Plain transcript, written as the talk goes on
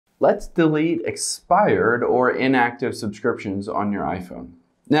Let's delete expired or inactive subscriptions on your iPhone.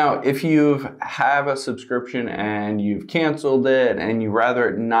 Now, if you have a subscription and you've canceled it and you rather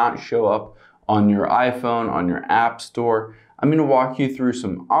it not show up on your iPhone, on your app store, I'm going to walk you through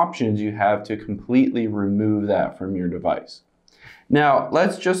some options you have to completely remove that from your device. Now,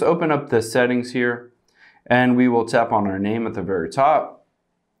 let's just open up the settings here and we will tap on our name at the very top.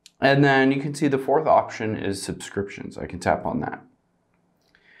 And then you can see the fourth option is subscriptions. I can tap on that.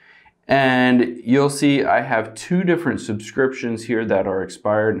 And you'll see I have two different subscriptions here that are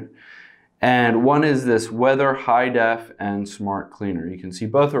expired. And one is this Weather High Def and Smart Cleaner. You can see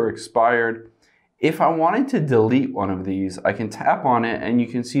both are expired. If I wanted to delete one of these, I can tap on it and you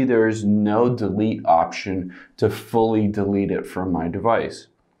can see there is no delete option to fully delete it from my device.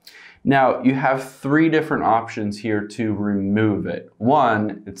 Now, you have three different options here to remove it.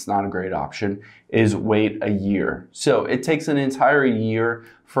 One, it's not a great option, is wait a year. So it takes an entire year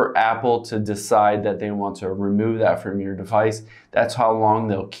for Apple to decide that they want to remove that from your device. That's how long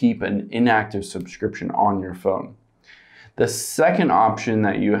they'll keep an inactive subscription on your phone. The second option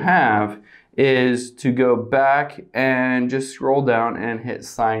that you have is to go back and just scroll down and hit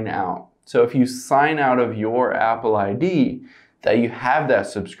sign out. So if you sign out of your Apple ID, that you have that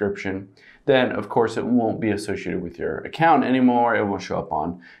subscription, then of course it won't be associated with your account anymore. It won't show up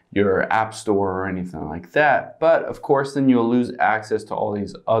on your app store or anything like that. But of course, then you'll lose access to all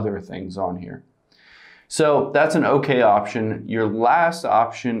these other things on here. So that's an okay option. Your last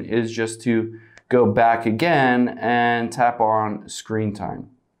option is just to go back again and tap on screen time.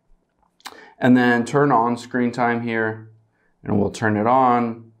 And then turn on screen time here, and we'll turn it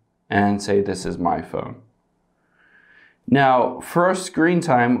on and say this is my phone. Now, for screen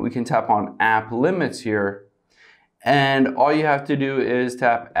time, we can tap on app limits here. And all you have to do is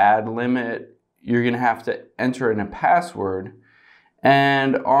tap add limit. You're going to have to enter in a password.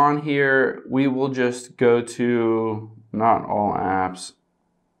 And on here, we will just go to not all apps.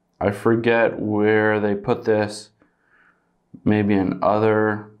 I forget where they put this. Maybe in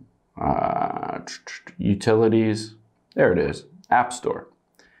other utilities. There it is, App Store.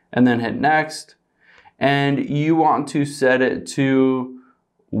 And then hit next. And you want to set it to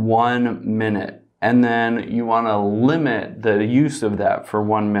 1 minute. And then you want to limit the use of that for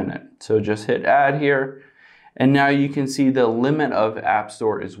 1 minute. So just hit add here. And now you can see the limit of App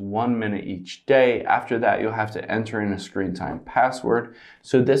Store is 1 minute each day. After that, you'll have to enter in a screen time password.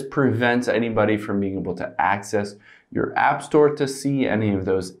 So this prevents anybody from being able to access your App Store to see any of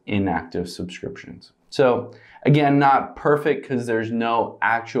those inactive subscriptions. So again, not perfect because there's no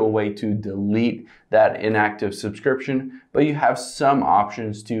actual way to delete that inactive subscription, but you have some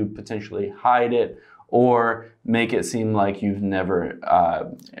options to potentially hide it or make it seem like you've never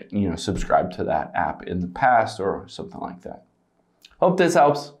subscribed to that app in the past or something like that. Hope this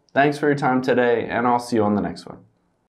helps. Thanks for your time today, and I'll see you on the next one.